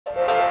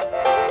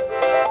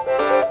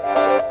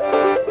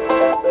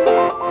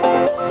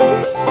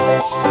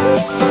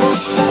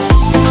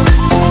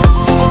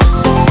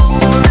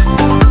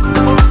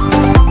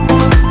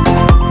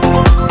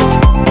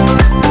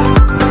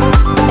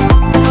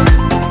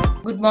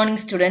morning,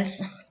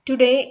 students.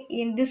 Today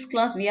in this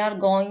class we are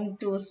going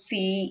to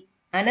see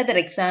another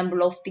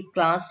example of the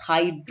class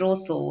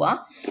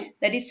Hydrozoa,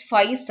 that is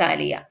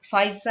Physalia.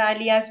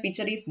 Physalia's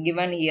picture is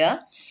given here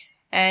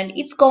and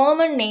its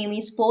common name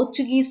is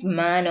Portuguese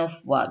man of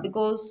war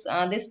because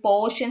this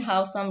portion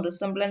has some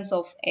resemblance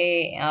of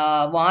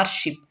a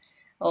warship.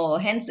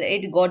 Hence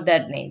it got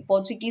that name,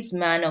 Portuguese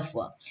man of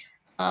war.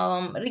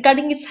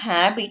 Regarding its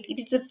habit, it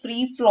is a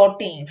free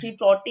floating. Free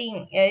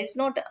floating is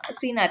not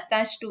seen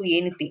attached to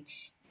anything.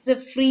 It's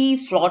a free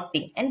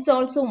floating, and it's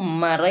also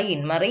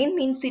marine. Marine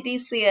means it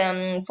is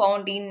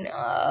found in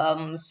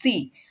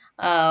sea,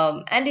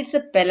 and it's a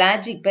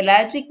pelagic.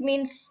 Pelagic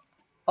means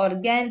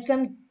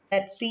organism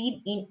that's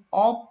seen in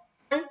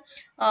open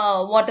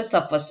water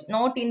surface,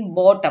 not in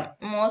bottom.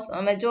 Most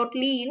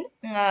majorly in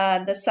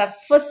the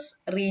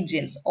surface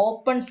regions,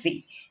 open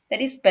sea.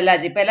 That is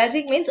pelagic.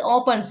 Pelagic means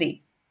open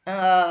sea.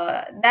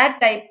 That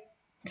type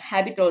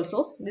habit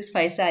also this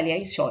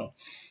Physalia is showing,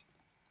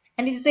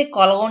 and it is a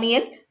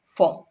colonial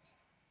form.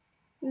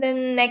 The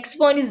next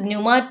point is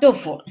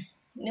pneumatophore.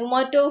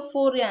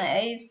 Pneumatophore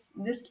is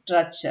this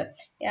structure.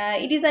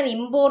 It is an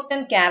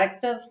important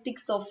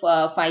characteristics of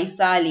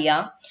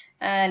Physalia,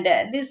 and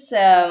this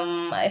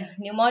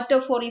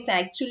pneumatophore is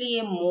actually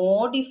a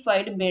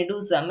modified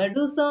medusa.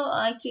 Medusa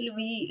actually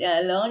we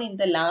learned in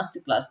the last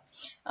class.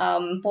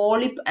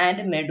 Polyp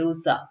and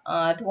medusa,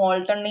 to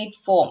alternate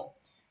form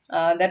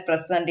that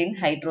present in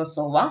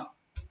Hydrozoa.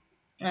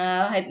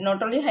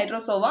 Not only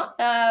Hydrozoa,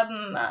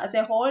 as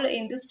a whole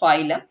in this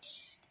phylum.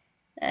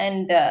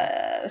 And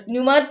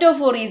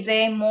pneumatophore is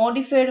a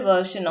modified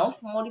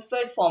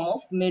form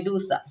of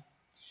medusa.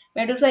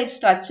 Medusa, its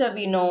structure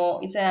we know,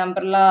 it's an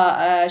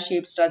umbrella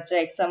shaped structure.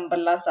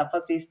 Ex-umbrella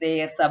surface is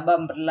there,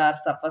 sub-umbrella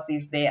surface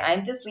is there.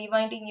 I'm just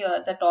reminding you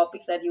the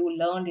topics that you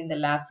learned in the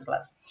last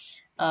class.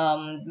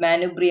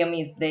 Manubrium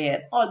is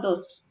there, all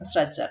those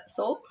structure.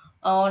 So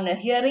on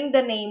hearing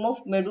the name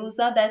of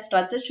medusa, that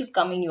structure should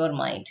come in your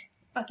mind.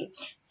 Okay,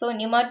 so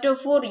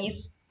pneumatophore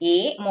is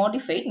a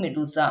modified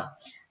medusa,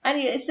 and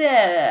it's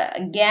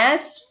a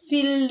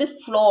gas-filled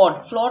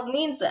float. Float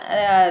means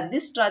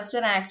this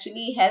structure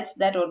actually helps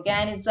that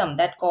organism,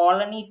 that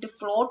colony, to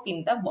float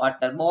in the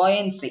water,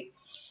 buoyancy.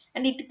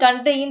 And it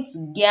contains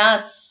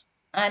gas,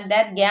 and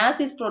that gas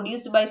is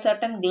produced by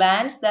certain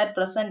glands that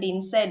present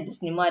inside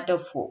this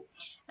pneumatophore.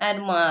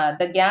 And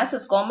the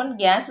gases, common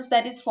gases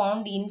that is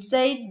found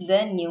inside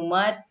the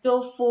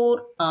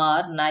pneumatophore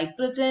are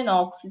nitrogen,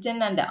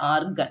 oxygen, and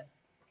argon.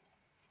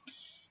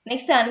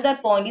 Next, another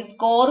point is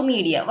core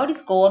media. What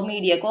is core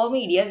media? Core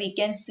media we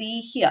can see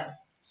here.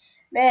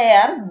 They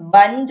are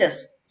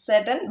bunches,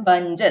 certain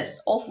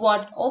bunches of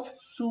what? Of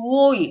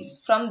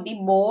zooids from the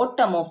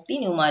bottom of the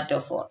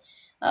pneumatophore.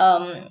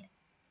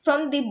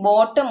 From the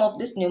bottom of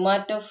this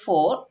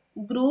pneumatophore,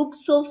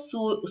 groups of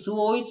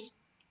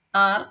zooids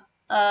are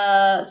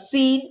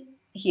seen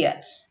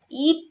here.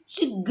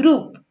 Each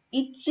group,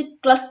 each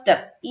cluster,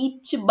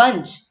 each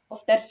bunch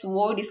of that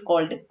zooid is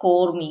called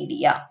core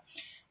media.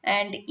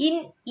 And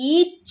in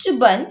each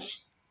bunch,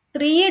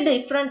 3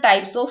 different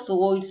types of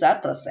zooids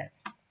are present.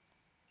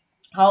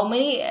 How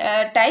many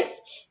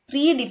types?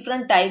 3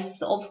 different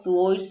types of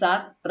zooids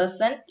are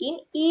present in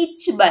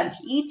each bunch,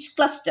 each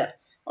cluster,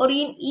 or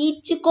in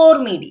each core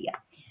media.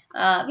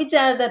 Which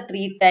are the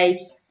 3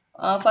 types?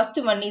 First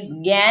one is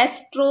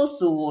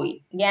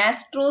gastrozooid.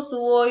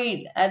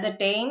 Gastrozooid, at the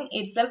name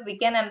itself we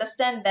can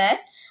understand that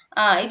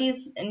it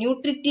is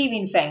nutritive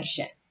in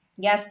function.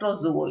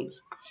 Gastrozooids.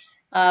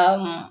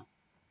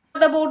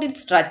 What about its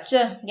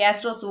structure?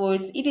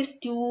 Gastrozooids, it is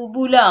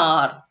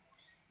tubular,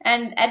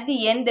 and at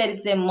the end there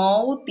is a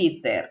mouth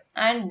is there,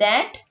 and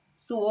that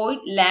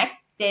zooid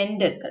lack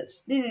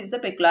tentacles. This is the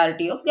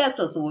peculiarity of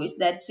gastrozooids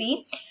that's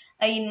seen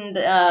in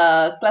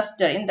the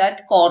cluster, in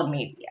that core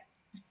media.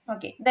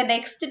 Okay, the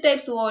next type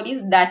zooid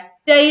is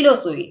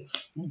dactylozooid.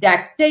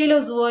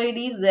 Dactylozooid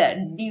is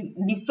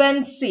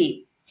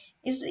defensive.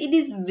 It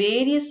is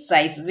various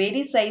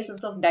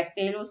sizes of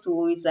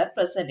dactylozooids are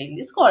present in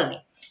this colony.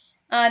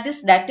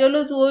 These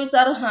dactylozooids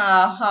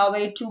have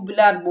a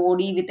tubular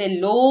body with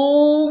a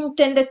long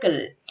tentacle.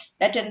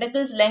 The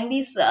tentacle's length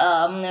is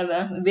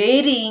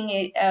varying.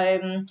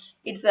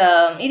 It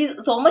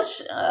is so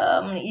much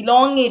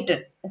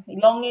elongated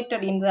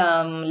in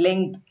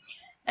length,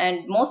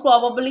 and most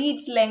probably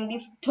its length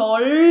is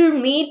 12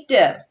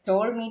 meter.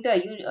 12 meter.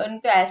 You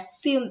need to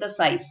assume the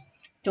size.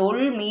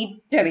 12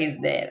 meter is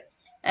there,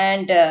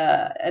 and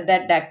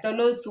that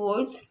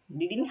dactylozooids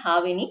didn't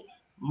have any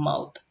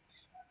mouth.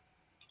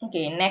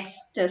 Okay,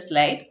 next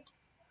slide.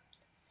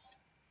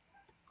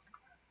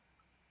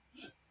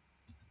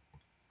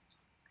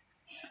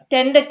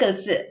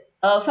 Tentacles.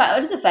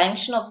 What is the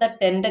function of the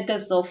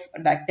tentacles of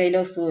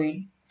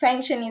dactylozooid?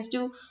 Function is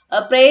to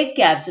prey,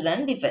 capture,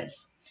 and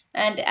defense.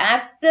 And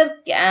after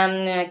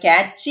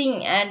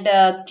catching and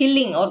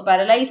killing or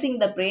paralyzing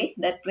the prey,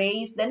 that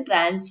prey is then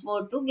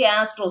transferred to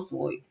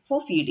gastrozooid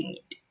for feeding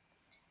it.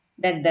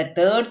 Then the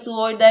third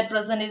zooid that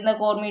present in the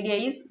core media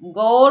is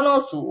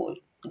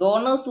gonozooid.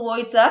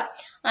 Gonozoids are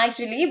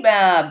actually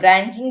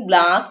branching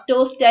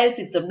blastostyles.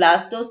 It's a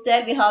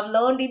blastostyle we have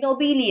learned in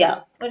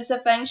Obelia. What is the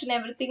function?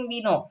 Everything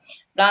we know.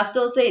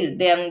 Blastocyle,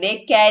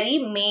 they carry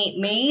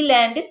male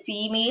and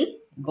female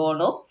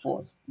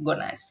gonads.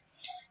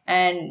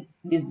 And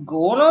these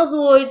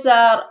gonozoids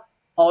are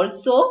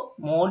also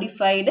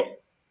modified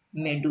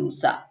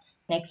medusa.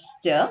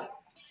 Next,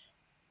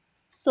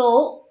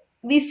 so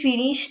we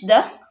finished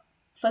the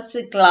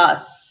first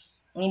class.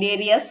 In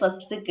areas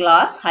first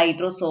class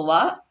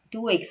hydrozoa.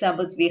 Two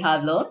examples we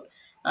have learned.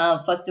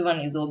 First one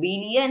is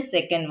Obelia and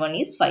second one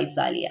is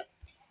Physalia.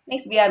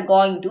 Next, we are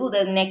going to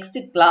the next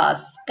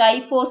class,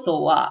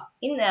 Scyphozoa.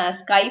 In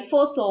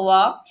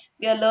Scyphozoa,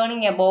 we are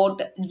learning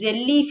about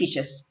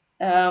jellyfishes.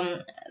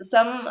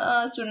 Some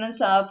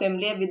students are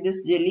familiar with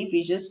this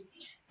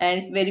jellyfishes, and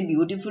it's very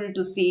beautiful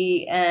to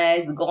see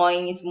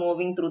it's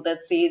moving through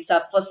that say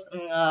surface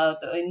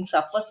in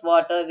surface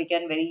water. We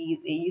can very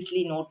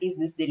easily notice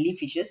these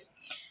jellyfishes.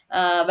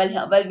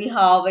 Well, we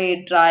have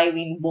a drive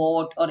in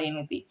boat or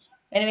anything.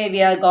 Anyway,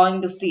 we are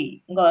going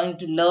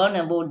to learn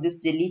about these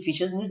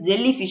jellyfishes. These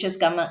jellyfishes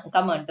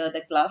come under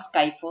the class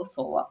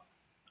Scyphozoa.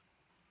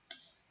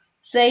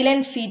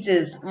 Silent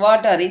features.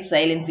 What are its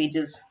silent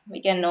features?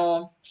 We can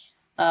know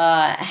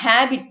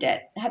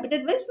habitat.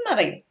 Habitat is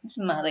marine. It's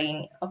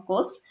marine, of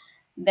course.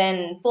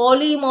 Then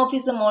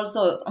polymorphism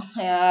also.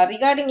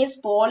 Regarding its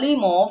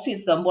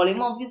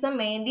polymorphism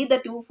mainly the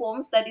two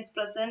forms that is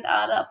present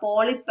are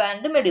polyp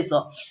and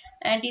medusa.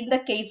 And in the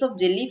case of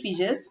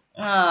jellyfishes,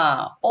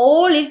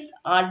 all its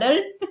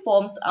adult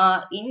forms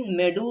are in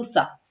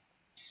medusa.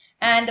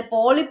 And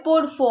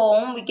polypod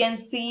form, we can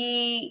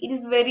see it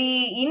is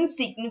very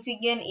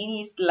insignificant in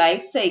its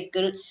life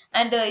cycle,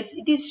 and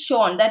it is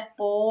shown that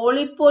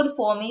polypod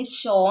form is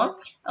shown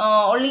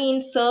only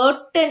in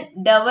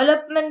certain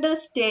developmental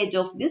stage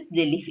of these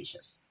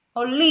jellyfishes.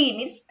 Only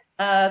in its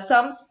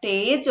some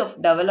stage of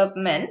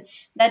development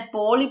that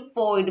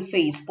polypod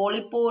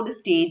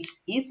stage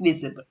is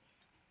visible.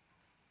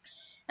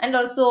 And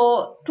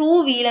also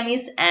true velum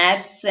is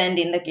absent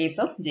in the case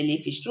of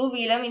jellyfish. True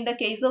velum in the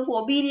case of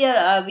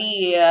Obelia,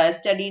 we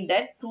studied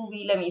that true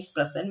velum is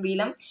present.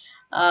 Velum,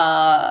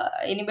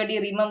 anybody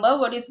remember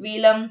what is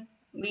velum?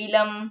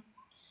 Velum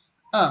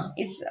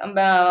is a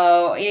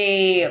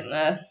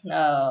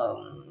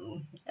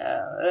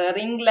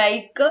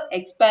ring-like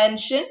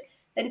expansion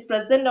that is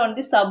present on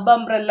the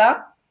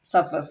subumbrella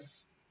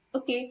surface.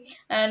 Okay,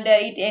 and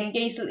it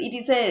engages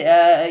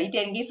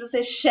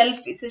a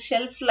shelf. It's a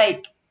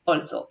shelf-like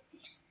also.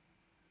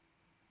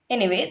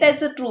 Anyway,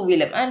 that's a true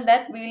velum, and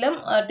that velum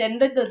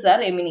tentacles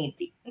are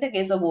emanating in the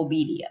case of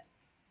Obelia.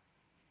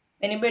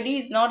 Anybody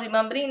is not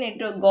remembering, need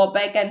to go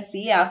back and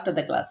see after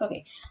the class.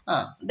 Okay.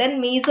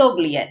 Then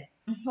mesoglia.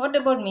 What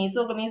about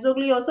mesoglia?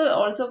 Mesoglia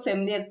also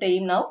familiar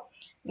term now.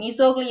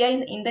 Mesoglia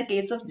is in the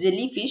case of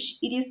jellyfish.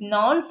 It is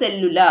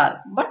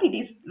non-cellular, but it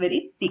is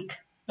very thick.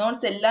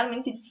 Non-cellular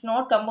means it is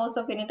not composed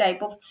of any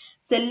type of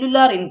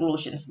cellular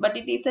inclusions, but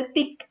it is a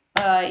thick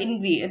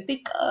ingredient,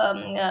 thick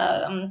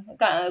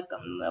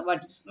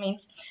what it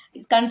means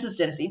its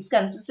consistency. Its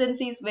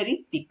consistency is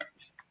very thick.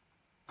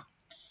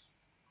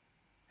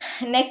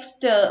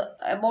 Next,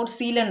 about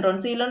coelentron.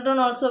 Coelentron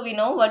also we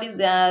know what is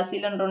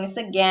coelentron is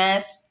a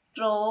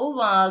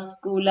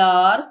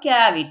gastrovascular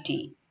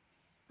cavity.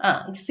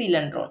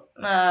 Coelentron.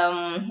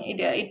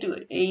 It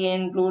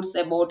includes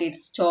about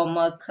its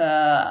stomach,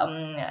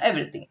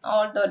 everything,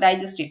 all the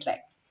digestive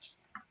tract.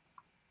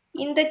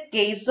 In the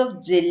case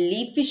of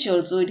jellyfish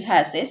also it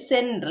has a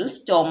central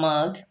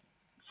stomach.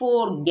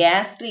 Four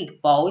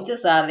gastric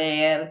pouches are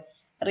there.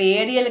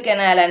 Radial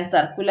canal and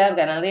circular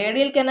canal.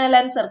 Radial canal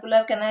and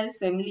circular canal is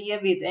familiar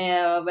with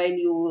while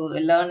you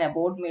learn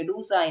about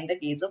medusa in the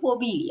case of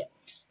Obelia.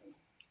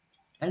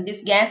 And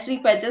this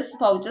gastric pouches,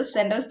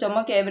 central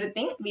stomach,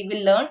 everything we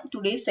will learn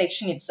today's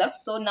section itself.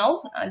 So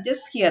now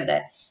just hear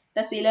that.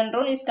 The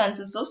coelentron is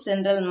consists of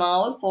central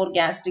mouth, four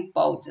gastric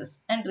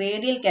pouches, and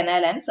radial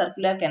canal and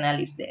circular canal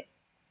is there.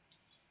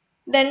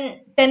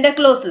 Then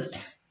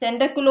tentaculocyst.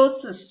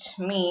 Tentaculocyst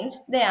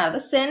means they are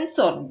the sense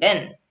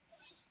organ.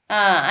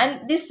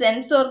 And this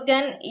sense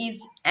organ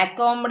is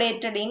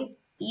accommodated in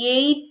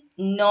 8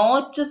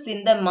 notches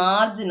in the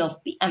margin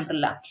of the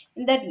umbrella.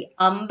 In that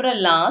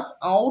umbrella's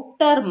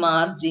outer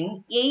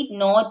margin, 8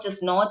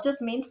 notches.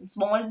 Notches means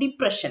small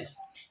depressions.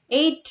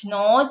 8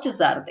 notches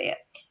are there.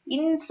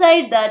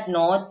 Inside that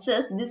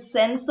notches, this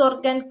sense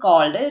organ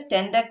called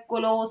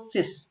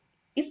tentaculocyst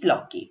is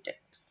located.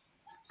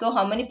 So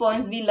how many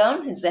points we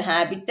learn? It's a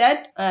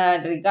habitat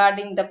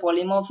regarding the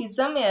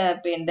polymorphism,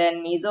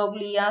 then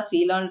mesoglia,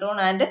 coelentron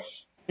and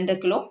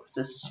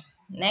tentaculocyst.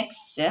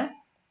 Next,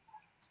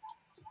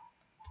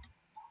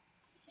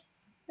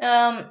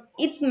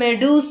 it's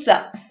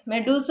medusa.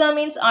 Medusa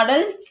means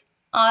adults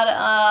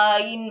are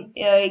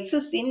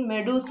exist in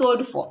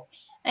medusoid form,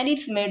 and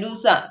it's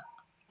medusa.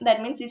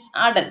 That means it's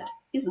adult.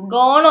 It's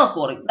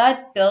gonochoric.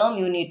 That term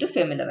you need to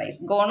familiarize.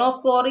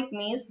 Gonochoric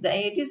means that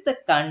it is the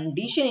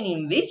condition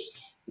in which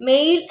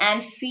male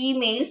and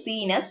female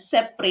seen as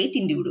separate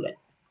individual.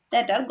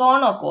 that are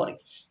gonochoric.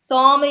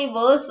 So many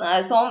words,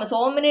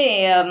 so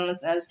many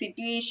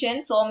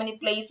situations, so many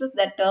places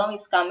that term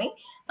is coming.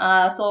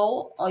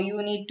 So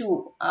you need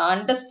to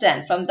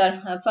understand from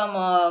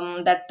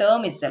that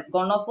term itself.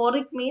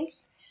 Gonochoric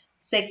means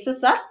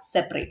sexes are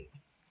separate.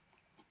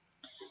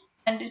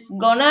 And its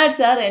gonads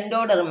are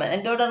endodermal.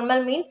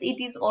 Endodermal means it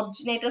is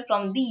originated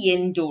from the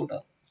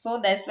endoderm. So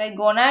that's why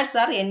gonads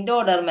are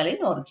endodermal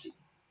in origin.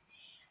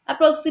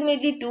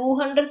 Approximately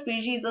 200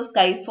 species of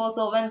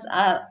scyphosovans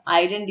are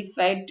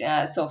identified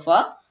so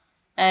far.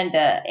 And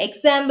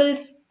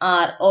examples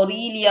are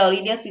Aurelia.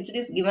 Aurelia's picture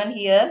is given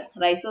here.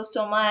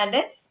 Rhizostoma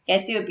and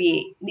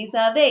Cassiopeia. These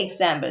are the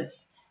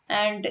examples.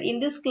 And in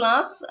this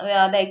class,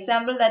 the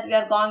example that we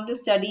are going to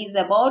study is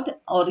about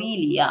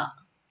Aurelia.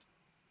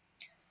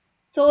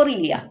 So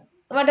Aurelia,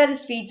 what are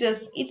its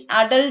features? Its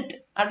adult.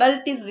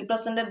 Adult is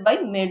represented by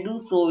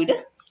medusoid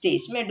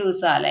stage,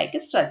 medusa-like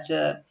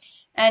structure,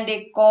 and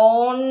a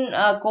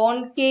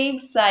concave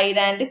side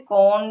and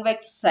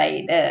convex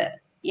side.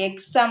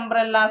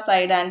 Ex-umbrella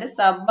side and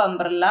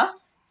sub-umbrella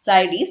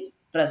side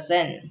is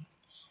present.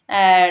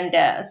 And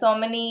so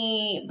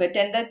many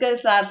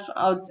tentacles are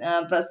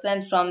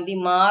present from the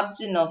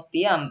margin of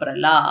the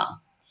umbrella.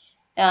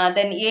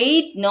 Then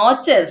 8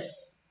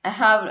 notches. I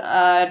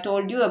have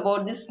told you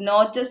about this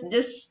notches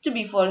just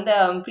before in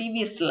the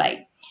previous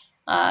slide.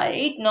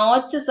 8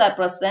 notches are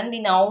present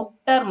in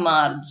outer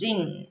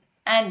margin,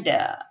 and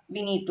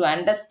we need to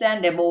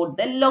understand about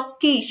the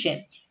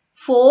location.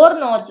 4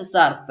 notches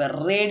are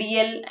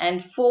radial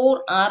and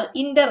 4 are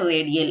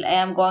interradial. I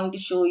am going to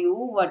show you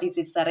what is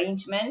its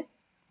arrangement.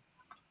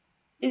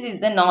 This is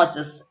the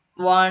notches.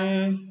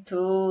 1,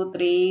 2,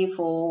 3,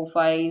 4,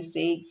 5,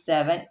 6,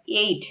 7,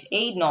 8.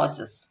 8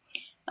 notches.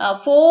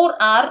 4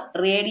 are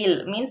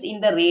radial, means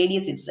in the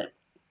radius itself.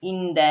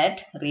 In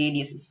that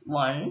radius is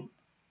 1,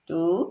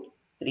 2,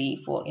 3,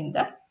 4 in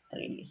the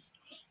radius.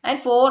 And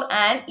 4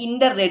 and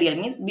interradial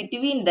means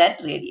between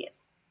that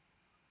radius.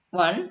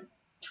 1,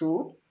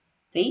 2,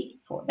 3,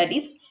 4. That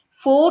is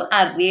 4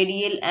 are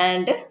radial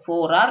and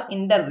 4 are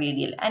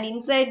interradial. And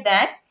inside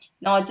that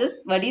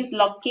notches, what is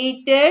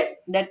located?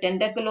 The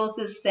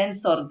tentaculosis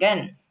sense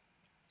organ.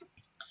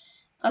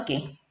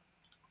 Okay.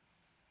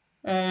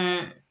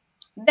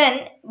 Then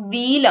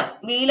velum.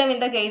 Velum in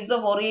the case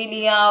of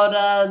Aurelia or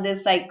the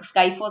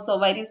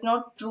Scyphosova, it is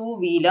not true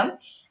velum.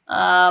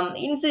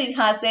 Instead, it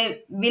has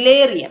a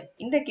velarium.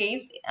 In the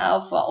case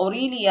of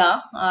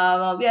Aurelia,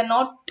 we are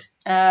not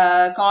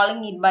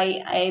calling it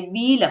by a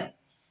velum.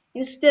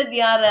 Instead,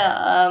 we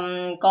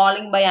are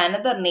calling by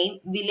another name,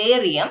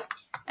 velarium,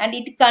 and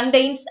it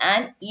contains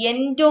an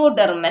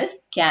endodermal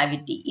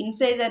cavity.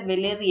 Inside that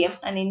velarium,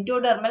 an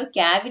endodermal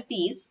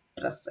cavity is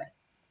present.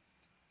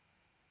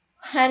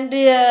 And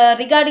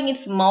regarding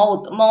its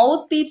mouth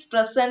is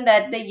present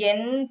at the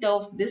end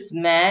of this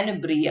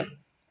manubrium.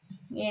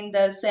 In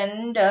the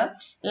center,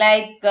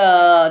 like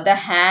the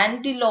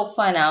handle of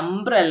an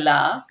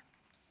umbrella,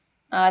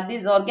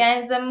 this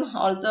organism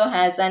also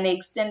has an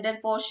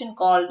extended portion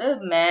called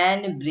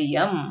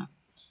manubrium.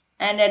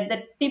 And at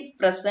the tip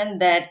present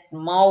that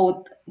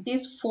mouth.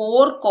 This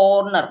 4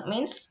 corner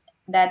means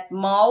that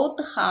mouth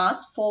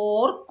has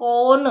 4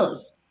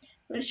 corners.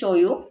 We'll show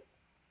you.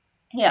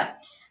 Yeah,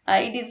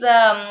 it is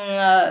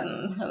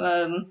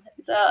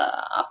it's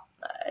a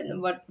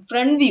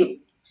front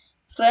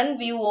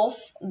view of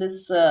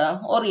this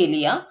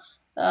Aurelia.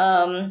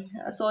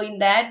 So in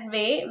that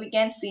way we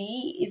can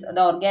see is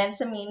the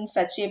organism in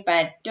such a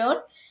pattern,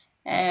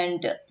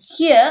 and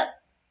here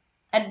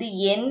at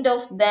the end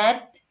of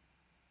that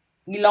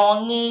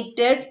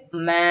elongated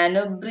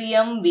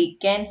manubrium we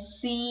can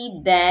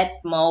see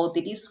that mouth.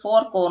 It is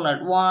 4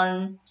 cornered.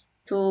 1,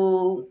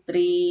 2,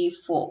 3,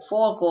 4.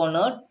 4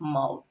 cornered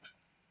mouth.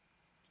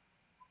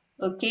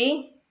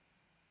 Okay.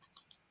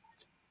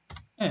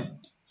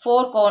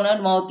 4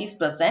 cornered mouth is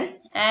present,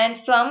 and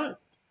from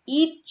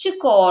each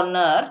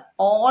corner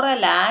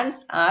oral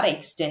arms are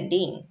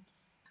extending.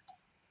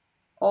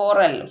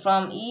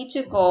 From each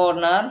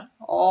corner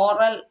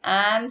oral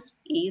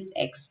arms is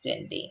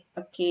extending.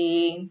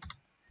 Okay.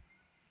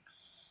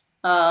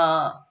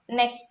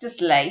 Next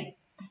slide.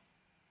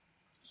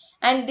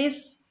 And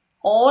this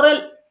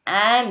oral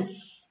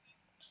arms,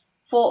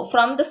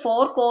 from the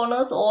 4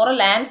 corners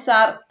oral arms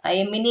are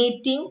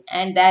emanating,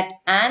 and that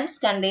arms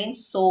contain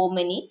so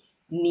many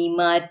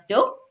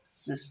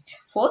nematocysts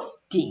for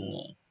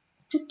stinging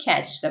to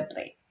catch the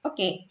prey.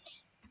 Okay.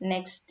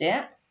 Next,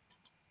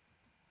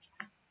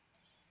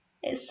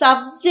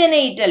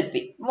 subgenital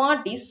pit.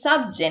 What is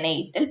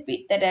subgenital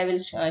pit? That I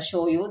will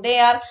show you. They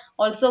are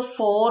also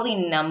 4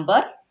 in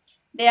number.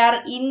 They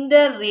are in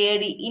the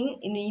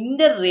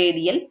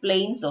interradial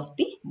planes of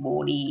the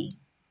body.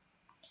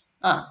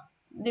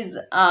 These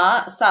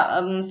are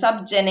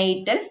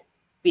subgenital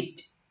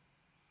pit.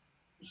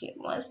 Here,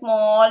 a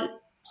small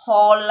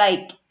hole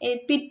like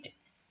a pit,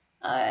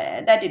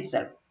 that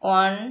itself.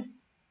 1,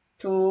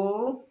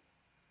 2,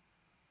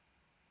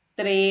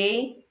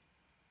 3,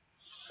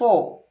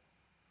 4.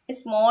 A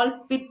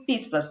small pit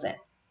is present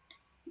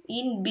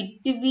in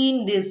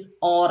between this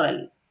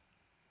oral.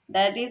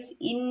 That is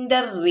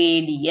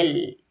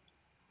interradial.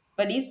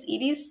 But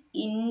it is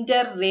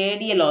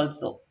interradial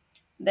also.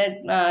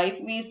 That if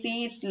we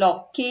see its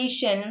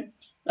location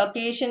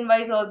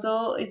wise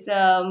also, its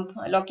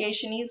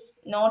location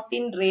is not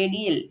in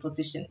radial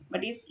position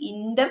but is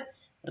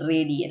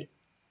interradial.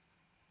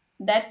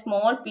 That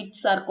small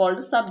pits are called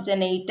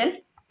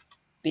subgenital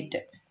pit.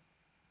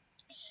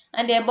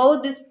 And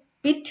above this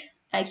pit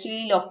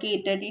actually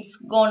located its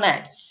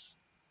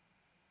gonads.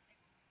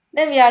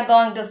 Then we are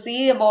going to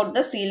see about the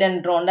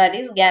coelentron, that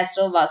is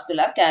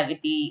gastrovascular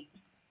cavity.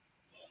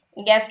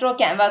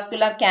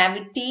 Gastrovascular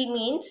cavity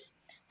means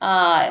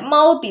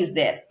mouth is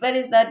there. Where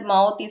is that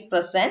mouth is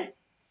present?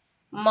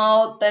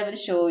 Mouth, I will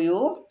show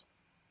you.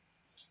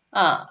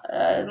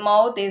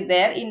 Mouth is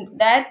there. In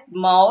that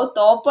mouth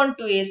open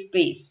to a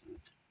space.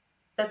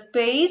 The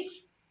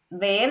space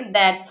where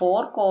that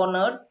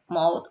four-cornered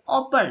mouth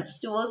opens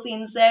towards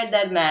inside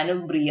that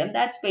manubrium.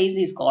 That space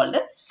is called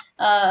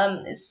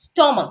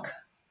stomach.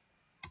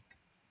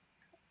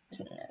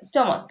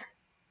 Stomach.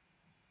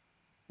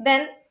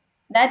 Then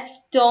that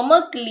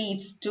stomach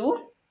leads to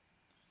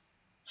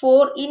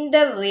four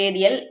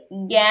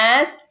interradial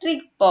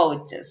gastric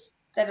pouches.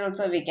 That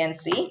also we can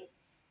see.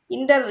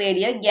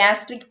 Interradial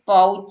gastric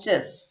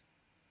pouches.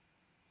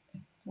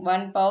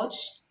 One pouch,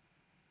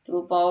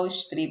 two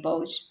pouch, three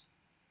pouch,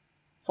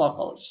 four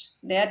pouch.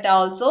 They are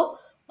also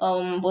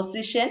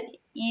position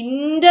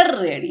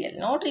interradial,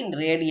 not in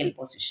radial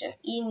position.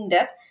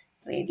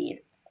 Interradial.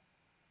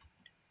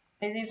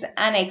 This is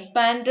an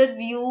expanded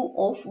view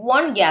of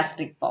one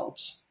gastric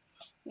pouch.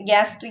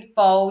 Gastric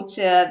pouch,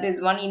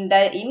 this one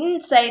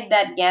inside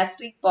that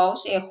gastric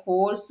pouch, a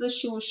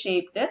horseshoe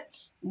shaped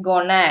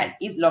gonad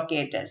is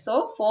located.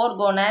 So four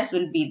gonads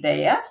will be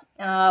there,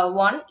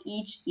 one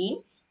each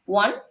in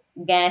one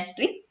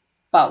gastric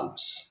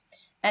pouch,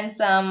 and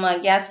some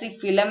gastric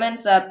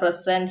filaments are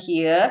present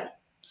here.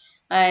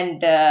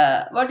 And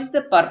what is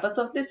the purpose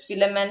of these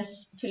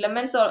filaments?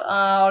 Filaments are,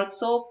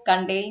 also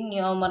contain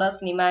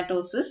numerous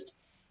nematocysts.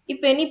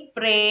 If any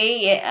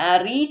prey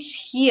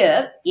reach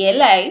here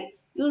alive,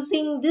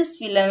 using this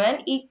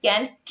filament, it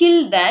can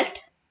kill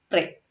that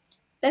prey.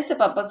 That's the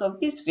purpose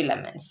of these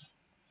filaments.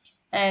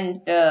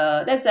 And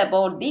that's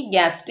about the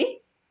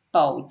gastric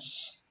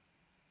pouch.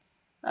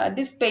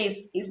 This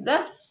space is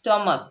the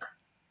stomach.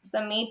 It's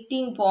the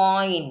meeting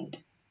point.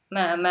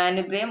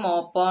 Manubrium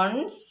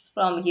opens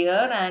from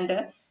here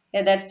and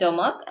that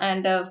stomach,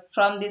 and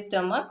from the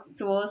stomach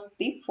towards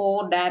the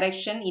four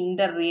direction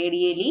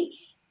interradially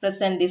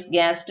present this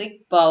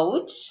gastric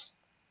pouch.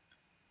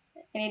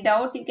 Any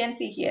doubt? You can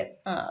see here,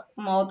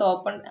 mouth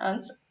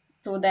opens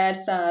to that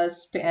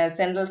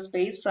central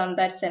space. From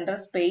that central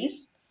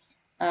space,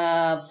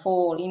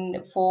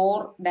 in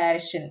four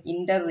direction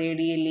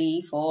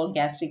interradially four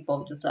gastric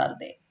pouches are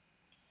there.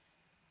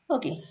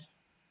 Okay,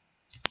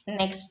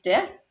 next.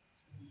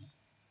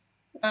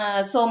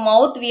 So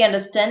mouth we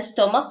understand,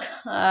 stomach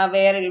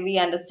where we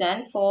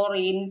understand. For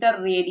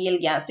interradial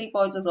gastric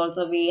pouches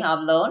also we have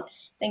learned.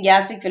 The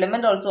gastric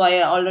filament also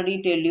I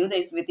already tell you that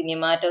is with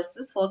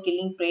nematocysts for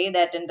killing prey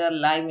that enter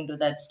live into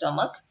that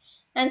stomach.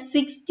 And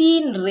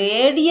 16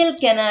 radial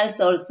canals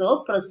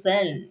also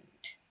present.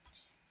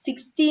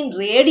 16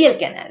 radial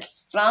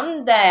canals.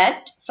 From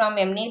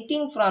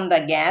emanating from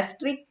the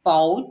gastric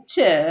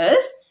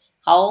pouches,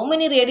 how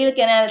many radial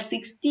canals?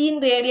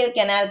 16 radial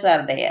canals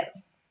are there.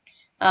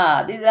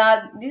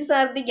 These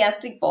are the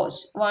gastric pouch.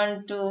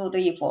 1, 2,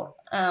 3, 4.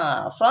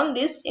 From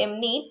this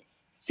emanate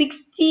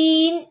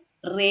 16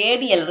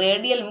 radial.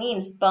 Radial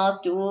means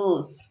past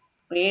towards.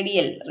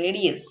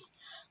 Radius.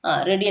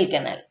 Radial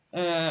canal.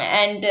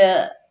 And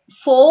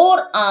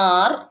 4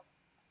 are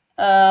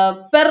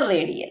per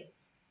radial.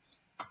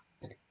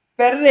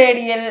 Per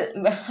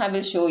radial, I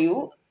will show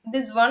you.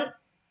 This one,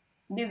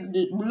 this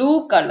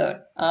blue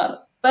color are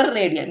per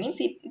radial, means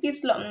it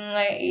is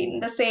in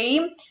the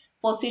same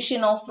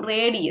position of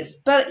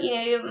radius,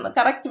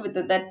 correct with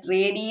that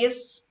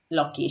radius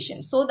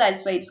location. So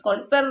that's why it's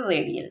called per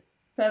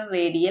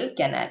radial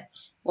canal.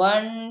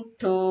 1,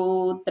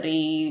 2,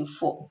 3,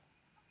 4.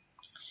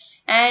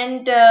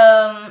 And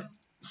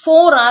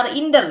 4 are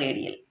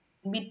interradial.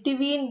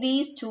 Between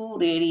these two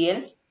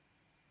radial,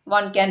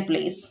 one can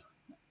place.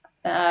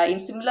 In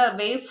similar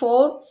way,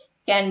 4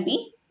 can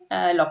be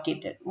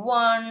located.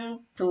 1,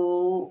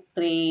 2,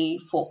 3,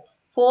 4.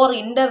 4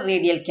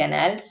 interradial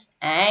canals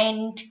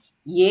and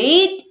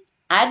 8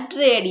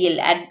 adradial.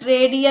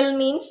 Adradial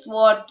means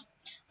what?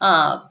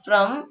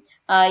 From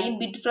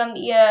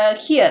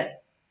here,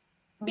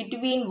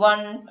 between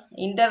one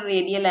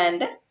interradial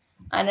and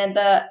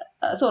another.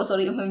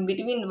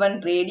 Between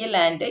one radial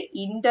and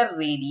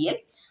interradial.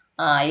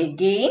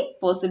 Again,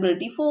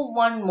 possibility for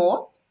one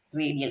more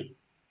radial.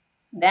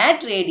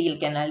 That radial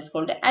canal is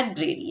called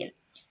adradial.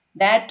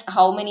 That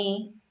how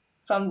many?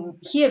 From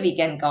here we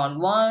can count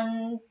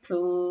 1,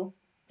 2,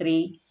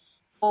 3,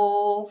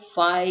 4,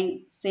 5,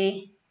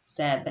 6,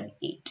 7,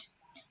 8.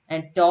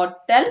 And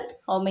total,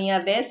 how many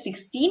are there?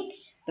 16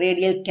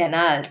 radial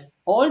canals.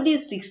 All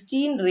these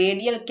 16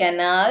 radial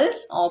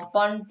canals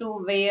open to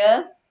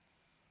where?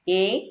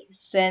 a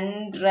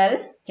central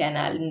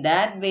canal. In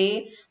that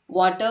way,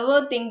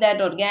 whatever thing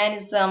that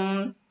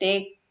organism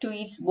take to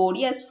its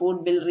body as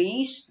food will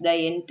reach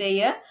the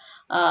entire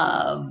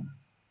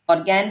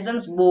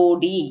organism's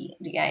body.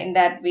 In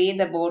that way,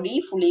 the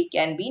body fully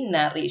can be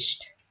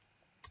nourished.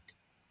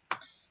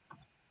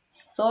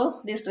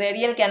 So, this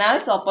radial canal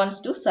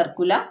opens to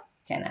circular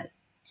canal.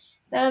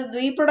 The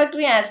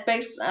reproductive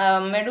aspects,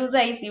 Medusa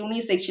is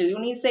unisexual.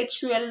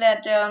 Unisexual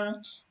that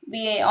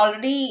we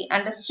already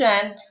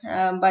understand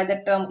by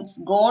the term, it's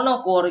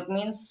gonochoric,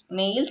 means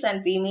males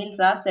and females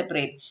are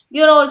separate.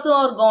 We are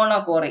also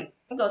gonochoric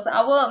because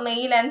our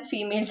male and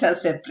females are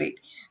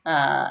separate.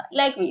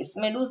 Likewise,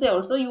 Medusa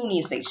also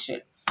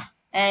unisexual.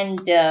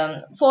 And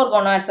four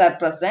gonads are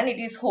present.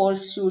 It is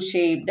horseshoe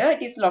shaped.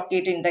 It is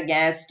located in the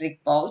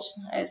gastric pouch,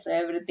 as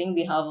everything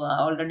we have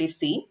already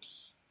seen.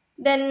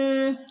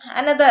 Then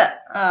another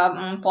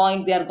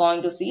point we are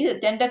going to see, the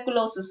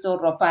tentaculocyst or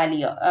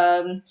ropalia.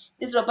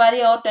 This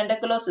ropalia or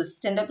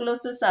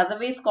tentaculocyst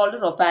otherwise called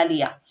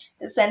ropalia,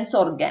 the sense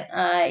organ.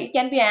 It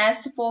can be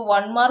asked for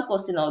 1 mark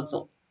question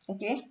also.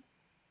 Okay.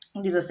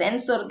 It is a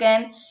sense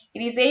organ.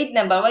 It is 8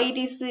 number. Why it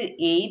is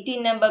 8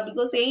 in number?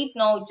 Because 8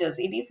 notches.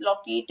 It is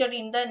located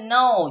in the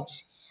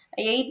notch.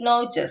 8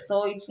 notches.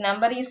 So its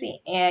number is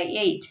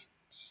 8.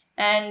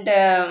 And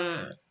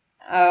a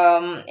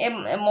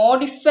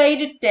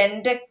modified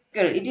tentacle.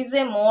 It is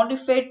a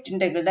modified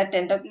tentacle. The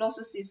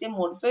tentaculocyst is a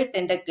modified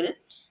tentacle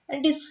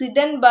and is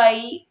hidden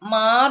by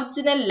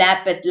marginal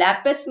lappet.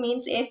 Lappet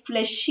means a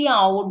fleshy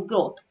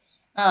outgrowth.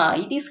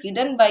 It is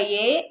hidden by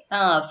a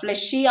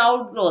fleshy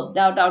outgrowth.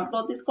 That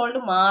outgrowth is called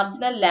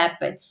marginal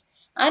lappets.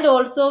 And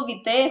also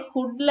with a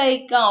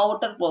hood-like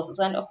outer process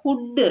and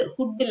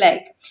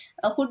hood-like.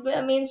 Hood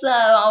means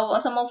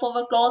some of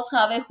our clothes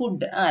have a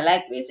hood.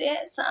 Like we say,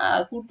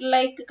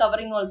 hood-like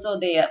covering also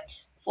there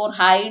for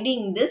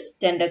hiding this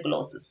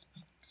tentaculocyst.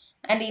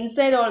 And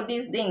inside all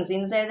these things,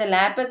 inside the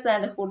lappets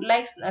and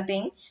hood-like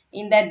thing,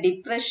 in that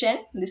depression,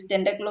 these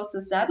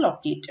tentaculocysts are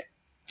located.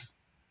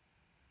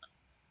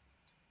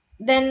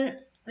 Then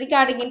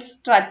regarding its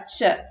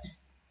structure,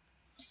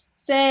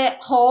 say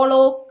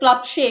hollow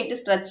club-shaped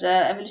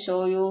structure. I will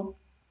show you.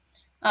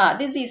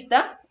 This is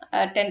the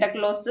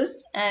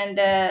tentaculocyst and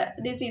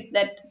this is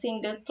that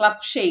single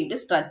club-shaped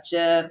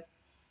structure.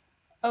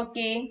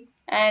 Okay,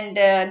 and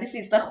this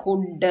is the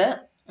hood.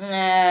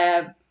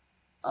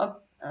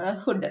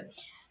 Hood.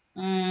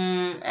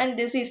 And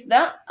this is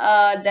the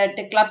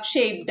that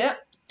club-shaped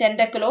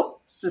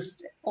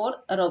tentaculocyst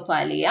or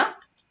ropalia.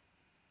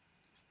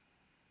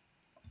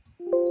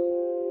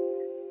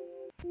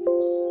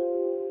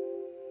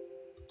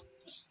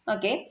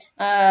 Okay,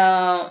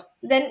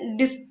 then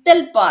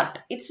distal part.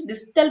 Its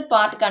distal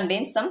part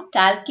contains some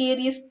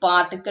calcareous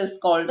particles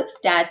called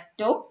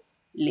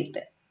statolith.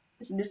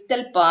 Its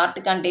distal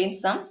part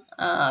contains some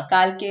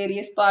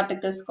calcareous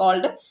particles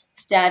called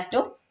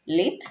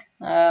statolith.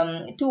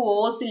 Two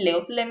ocelli.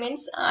 Ocelli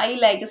means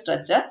eye-like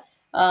structure.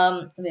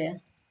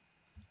 Where?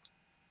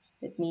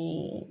 Let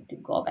me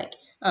go back.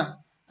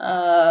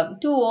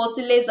 Two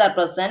ocelli are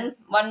present.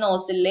 One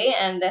ocelli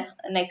and the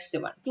next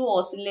one. Two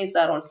ocelli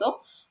are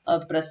also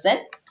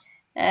present.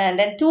 And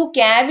then two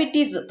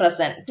cavities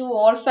present. Two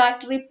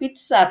olfactory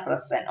pits are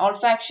present.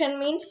 Olfaction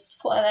means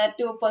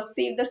to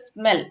perceive the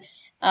smell.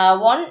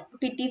 One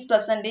pit is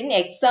present in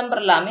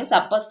exumbrella, means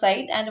upper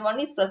side, and one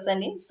is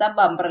present in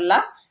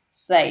subumbrella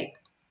side.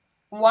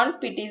 One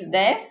pit is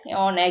there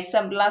on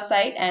exumbrella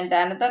side and the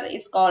another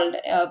is called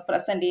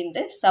present in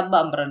the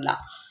subumbrella.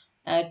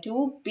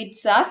 Two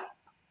pits are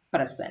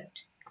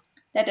present.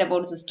 That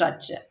about the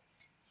structure.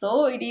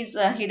 So it is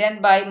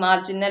hidden by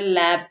marginal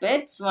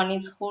lappets. One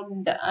is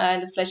hood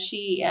and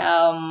fleshy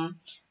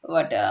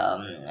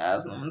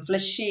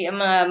fleshy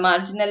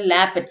marginal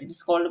lappets. It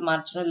is called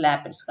marginal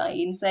lappets.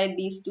 Inside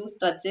these two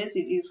structures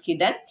it is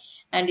hidden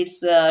and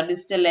its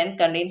distal end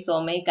contains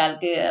so many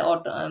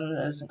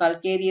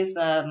calcareous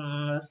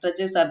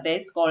structures are there.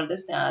 It's called the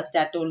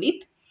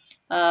statolith.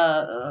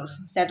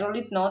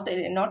 Statolith not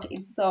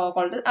it's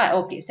called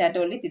okay,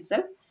 statolith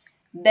itself.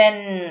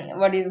 Then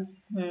what is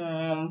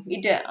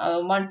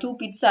two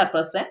pits are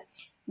present.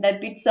 The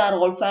pits are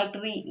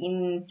olfactory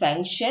in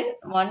function.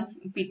 One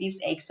pit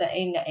is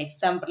in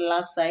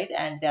exumbrella side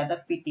and the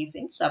other pit is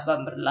in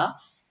subumbrella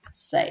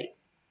side.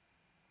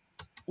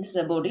 This is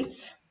about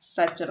its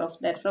structure of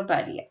that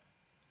ropalia.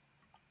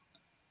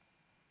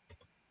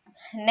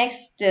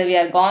 Next we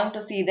are going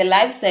to see the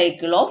life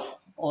cycle of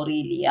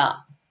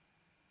Aurelia.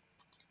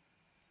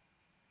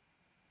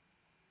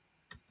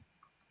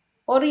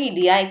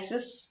 Aurelia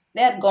exists.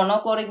 They are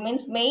gonochoric,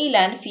 means male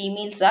and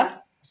females are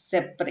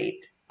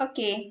separate.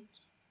 Okay.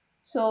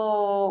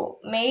 So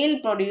male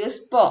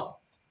produce sperm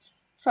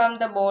from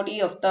the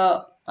body of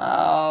the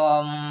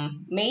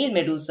male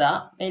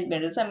medusa. Male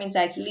medusa means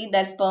actually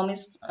that sperm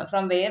is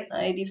from where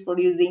it is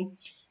producing?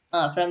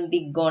 From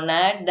the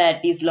gonad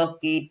that is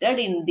located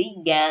in the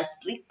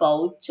gastric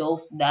pouch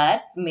of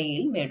that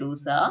male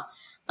medusa.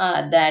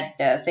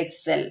 That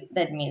sex cell,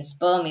 that means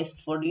sperm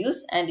is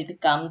produced and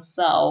it comes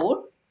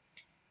out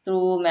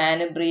through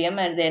manubrium.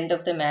 At the end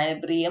of the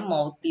manubrium,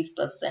 mouth is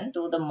present.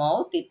 Through the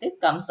mouth, it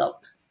comes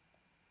out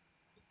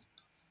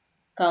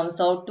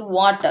to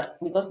water,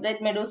 because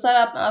that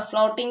medusa are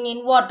floating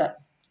in water.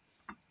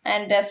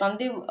 And from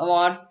the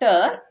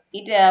water,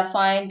 it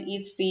find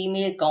its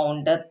female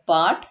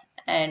counterpart,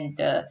 and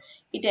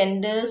it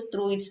enters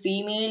through its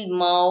female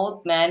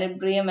mouth,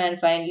 manubrium, and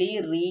finally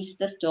reach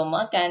the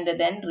stomach, and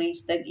then reach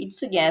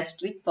its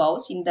gastric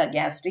pouch. In the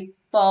gastric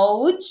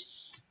pouch,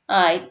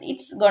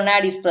 its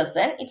gonad is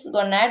present. Its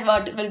gonad,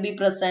 what will be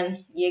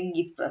present? Egg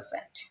is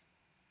present.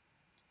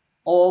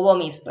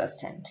 Ovum is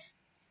present.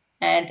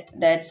 And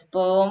that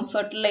sperm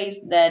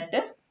fertilize that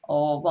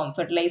ovum.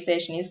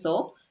 Fertilization is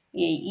so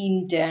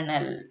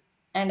internal.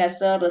 And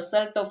as a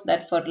result of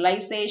that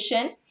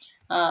fertilization,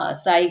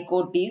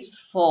 zygote is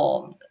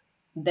formed.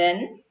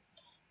 Then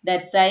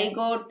that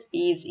zygote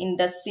is in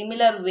the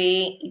similar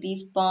way, it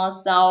is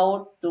passed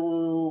out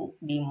to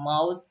the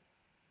mouth,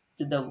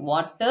 to the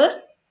water,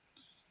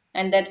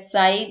 and that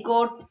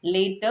zygote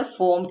later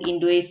formed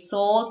into a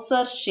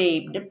saucer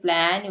shaped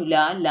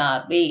planula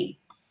larvae.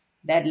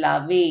 That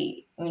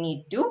larvae we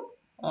need to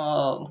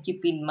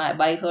keep in mind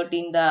by heart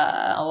in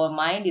our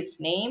mind.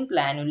 Its name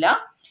planula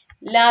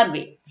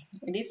larvae.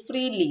 It is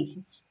free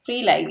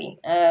living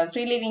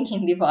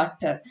in the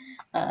water.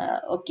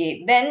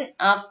 Okay, then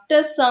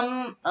after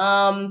some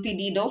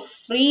period of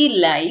free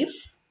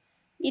life,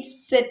 it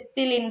settle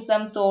in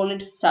some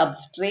solid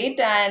substrate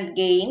and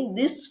gain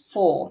this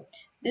form.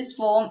 This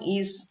form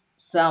is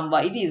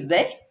it is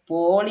the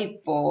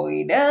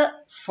polypoid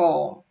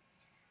form.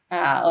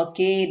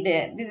 Okay,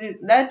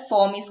 that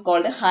form is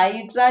called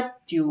hydra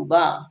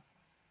tuba.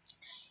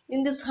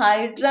 In this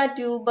hydra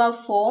tuba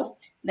form,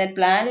 the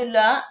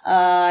planula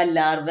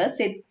larva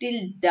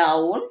settle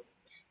down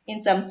in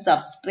some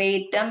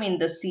substratum in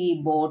the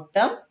sea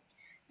bottom,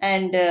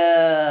 and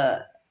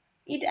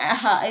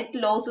it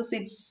loses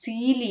its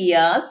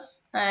cilia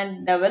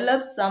and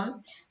develops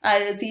some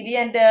cilia,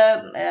 and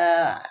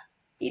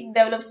it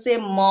develops a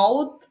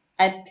mouth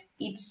at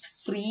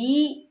its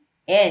free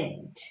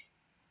end.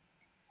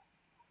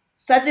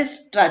 Such a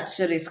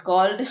structure is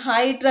called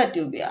hydra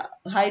tuba.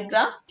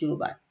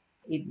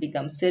 It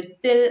becomes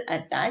settled,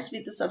 attached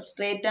with the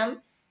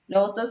substratum,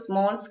 loses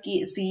small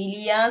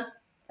cilia,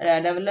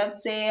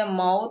 develops a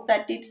mouth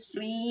at its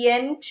free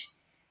end,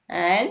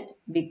 and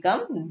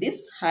become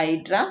this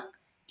hydra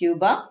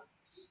tuba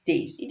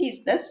stage. It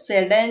is the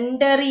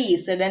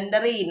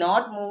sedentary,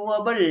 not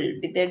movable,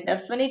 with a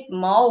definite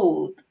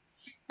mouth.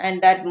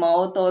 And that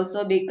mouth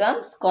also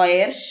becomes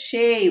square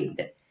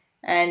shaped,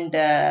 and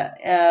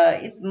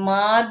its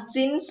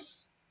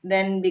margins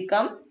then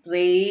become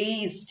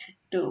raised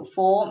to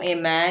form a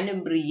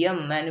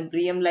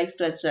manubrium like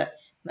structure.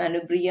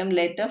 Manubrium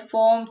later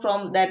formed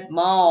from that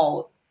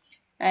mouth.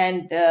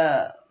 And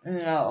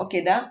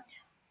okay, the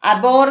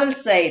aboral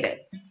side,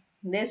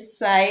 this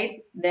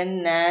side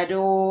then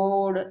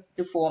narrowed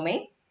to form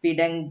a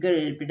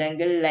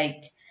peduncle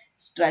like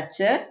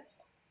structure.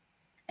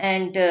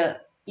 And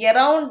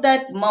around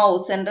that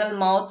mouth, central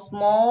mouth,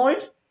 small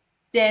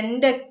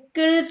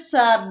tentacles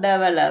are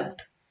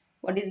developed.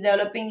 What is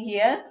developing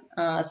here?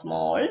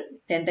 Small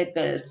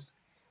tentacles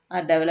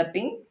are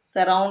developing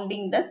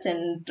surrounding the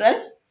central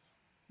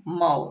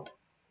mouth.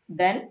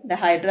 Then the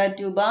hydra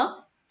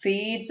tuba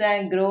feeds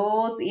and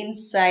grows in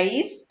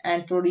size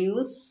and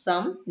produce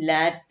some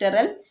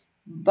lateral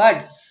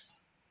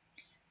buds.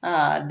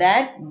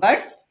 That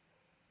buds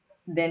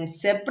then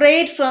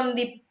separate from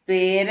the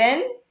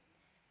parent,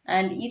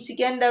 and each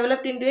can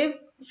develop into a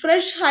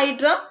fresh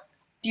hydra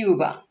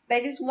tuba.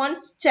 That is one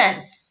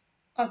chance.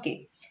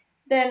 Okay.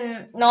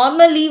 Then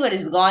normally what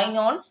is going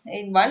on,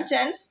 in one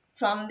chance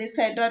from this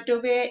hydra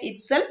tuba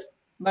itself,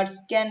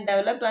 buds can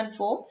develop and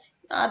form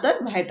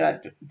other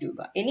hydra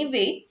tuba.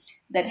 Anyway,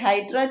 that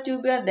hydra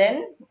tuba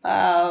then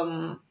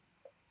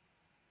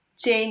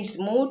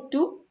move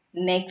to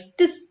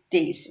next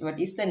stage. What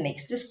is the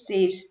next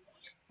stage?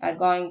 We are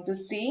going to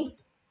see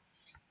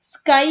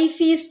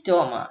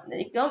Scyphistoma.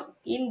 They come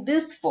in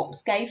this form.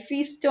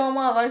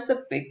 Scyphistoma was a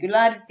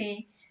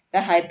peculiarity.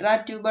 The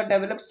hydra tuba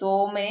develops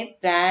so many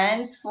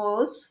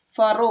transverse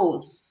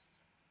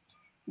furrows.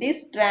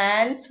 These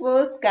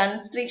transverse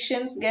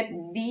constrictions get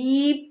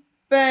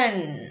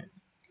deepened.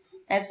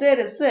 As a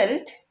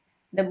result,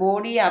 the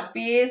body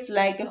appears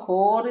like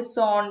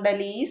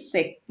horizontally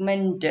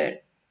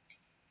segmented.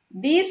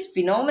 This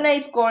phenomena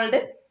is called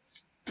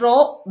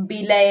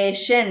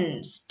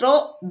strobilation.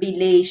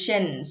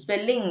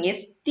 Spelling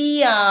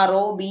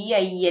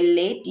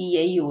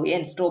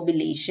Strobilation.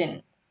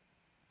 Strobilation.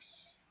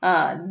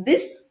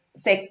 This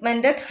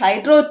segmented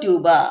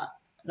hydrotuba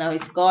now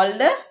is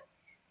called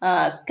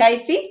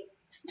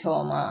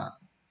Scyphistoma.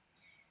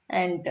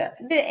 And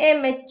a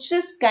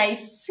mature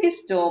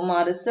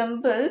Scyphistoma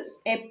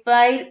resembles a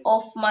pile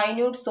of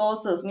minute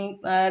saucers.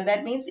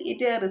 That means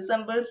it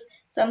resembles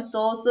some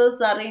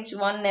saucers arranged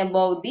one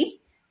above the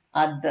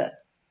other.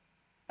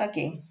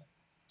 Okay.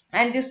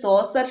 And the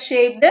saucer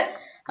shaped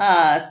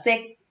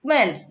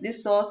segments,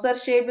 these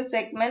saucer-shaped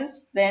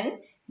segments then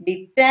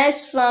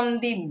detach from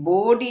the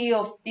body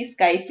of the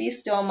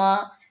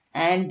scyphistoma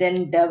and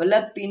then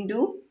develop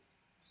into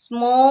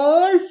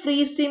small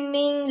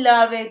free-swimming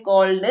larvae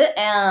called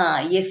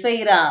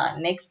ephyra.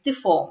 Next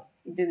form.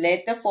 It is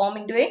later form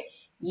into a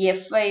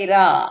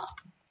ephyra.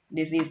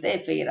 This is the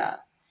ephyra.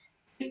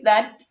 Is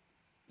that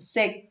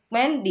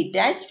segment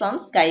detached from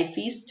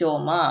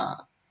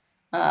scyphistoma.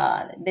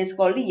 This is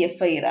called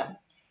ephyra.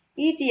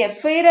 Each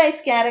ephyra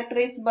is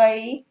characterized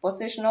by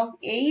possession of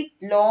 8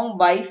 long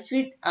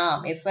bifid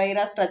arm.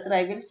 Ephyra structure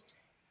I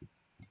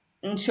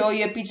will show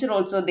you a picture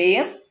also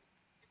there.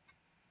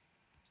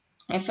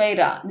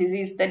 Ephyra. This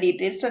is the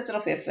detailed structure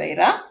of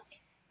ephyra.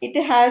 It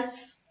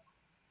has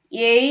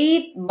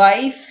 8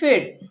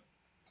 bifid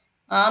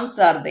arms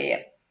are there,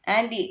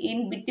 and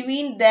in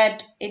between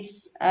that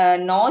it's a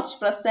notch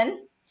present,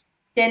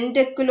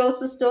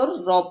 tentaculocyst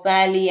or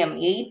ropalium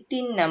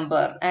 18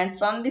 number, and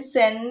from the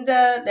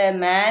center the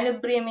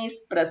manubrium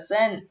is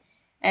present,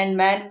 and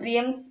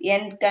manubrium's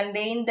end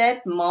contain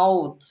that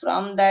mouth.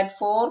 From that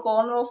four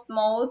corner of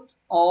mouth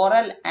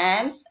oral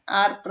arms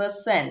are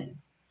present,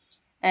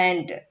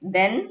 and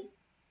then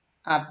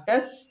after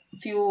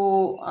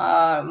few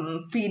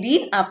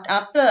period,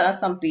 after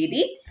some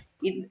period,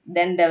 it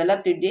then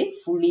developed into a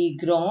fully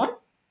grown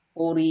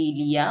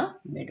Aurelia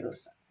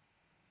medusa.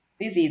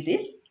 This is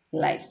its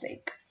life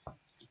cycle.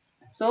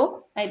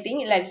 So I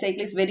think life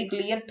cycle is very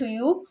clear to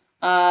you.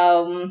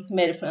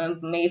 Male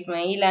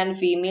and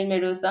female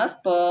medusa,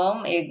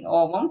 sperm, egg,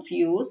 ovum,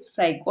 fused,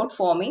 zygote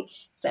forming.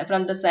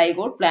 From the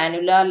zygote,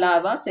 planular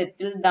larva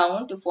settle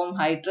down to form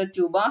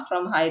hydrotuba.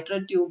 From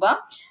hydrotuba,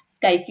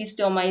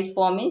 scyphistoma is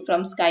forming.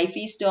 From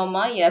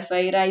scyphistoma,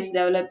 ephyra is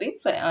developing.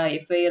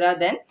 Ephyra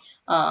then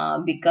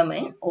become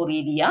an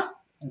Aurelia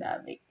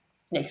larvae.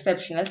 The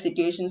exceptional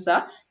situations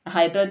are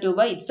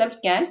hydrotuba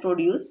itself can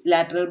produce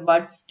lateral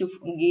buds to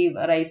give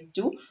rise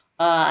to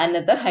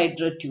another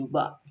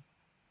hydrotuba.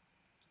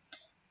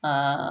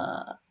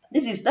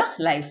 This is the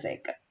life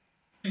cycle.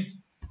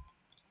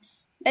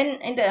 Then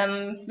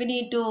we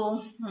need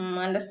to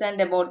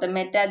understand about the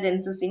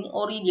metagenesis in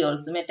Aurelia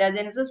also.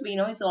 Metagenesis we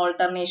know is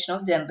alternation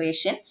of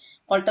generation.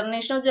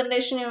 Alternation of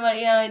generation in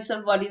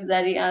itself, what is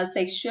that?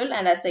 Sexual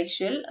and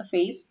asexual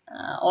phase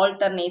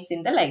alternates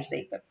in the life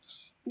cycle.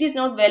 It is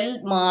not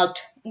well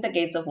marked in the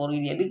case of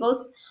Aurelia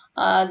because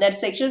that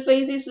sexual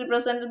phase is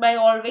represented by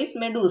always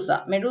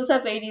medusa. Medusa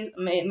phase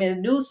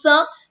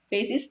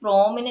is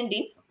prominent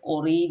in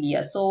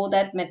Aurelia. So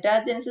that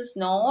metagenesis is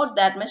not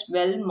that much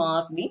well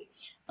marked in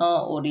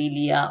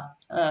Aurelia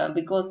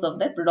because of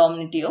the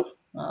predominance of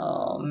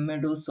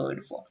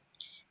medusoid form.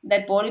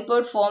 That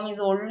polypoid form is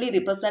only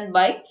represented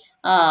by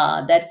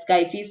that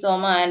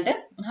scyphistoma and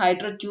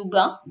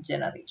hydrotuba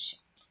generation.